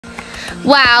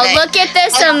Wow, look at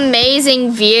this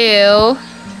amazing view.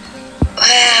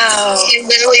 Wow.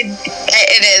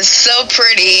 It is so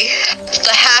pretty.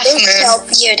 The half moon. It's so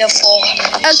beautiful.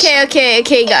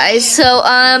 Okay, guys. So,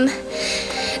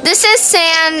 this is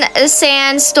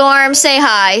Sandstorm. Say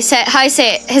hi. Say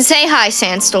hi,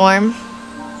 Sandstorm.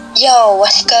 Yo,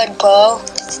 what's good, bro?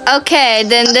 Okay,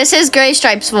 then this is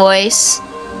Graystripe's voice.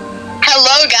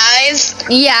 Hello, guys.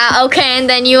 Yeah, okay, and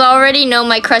then you already know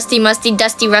my crusty, musty,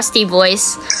 dusty, rusty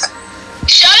voice.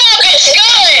 Shut up, it's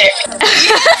good.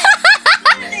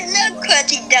 Look,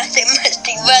 crusty, dusty,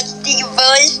 musty, rusty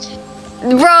voice.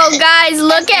 Bro, guys,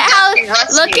 look at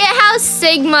how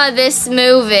Sigma this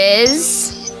move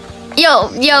is. Yo,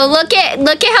 look at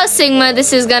how Sigma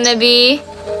this is gonna be. Go.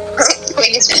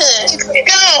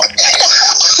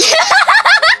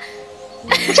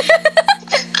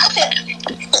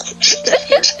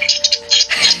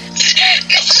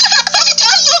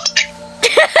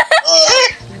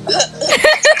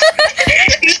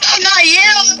 Not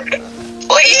you.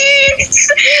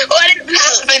 Please. What is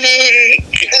happening?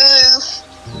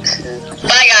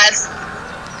 Bye, guys.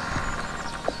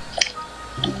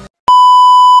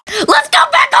 Let's go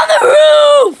back on the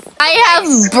roof! I have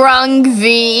Brung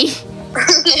V.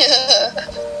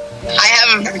 I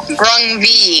have Brung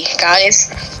V, guys.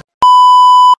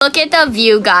 Look at the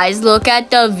view, guys. Look at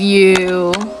the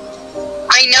view.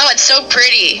 I know, it's so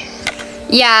pretty.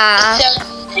 Yeah.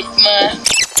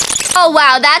 Oh,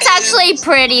 wow. That's actually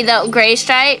pretty, though,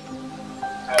 Graystripe.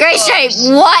 Graystripe,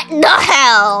 what the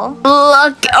hell?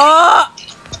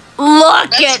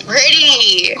 Look That's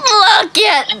pretty. Look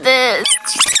at this.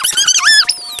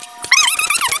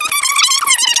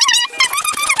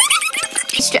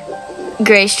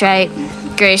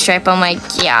 Graystripe, oh my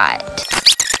god.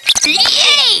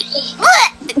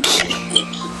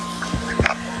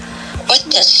 What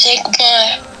the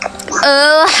Sigma?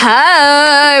 Oh,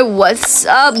 hi. What's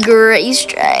up,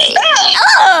 Graystripe?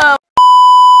 Oh.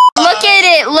 Look at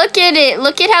it.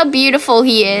 Look at how beautiful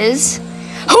he is.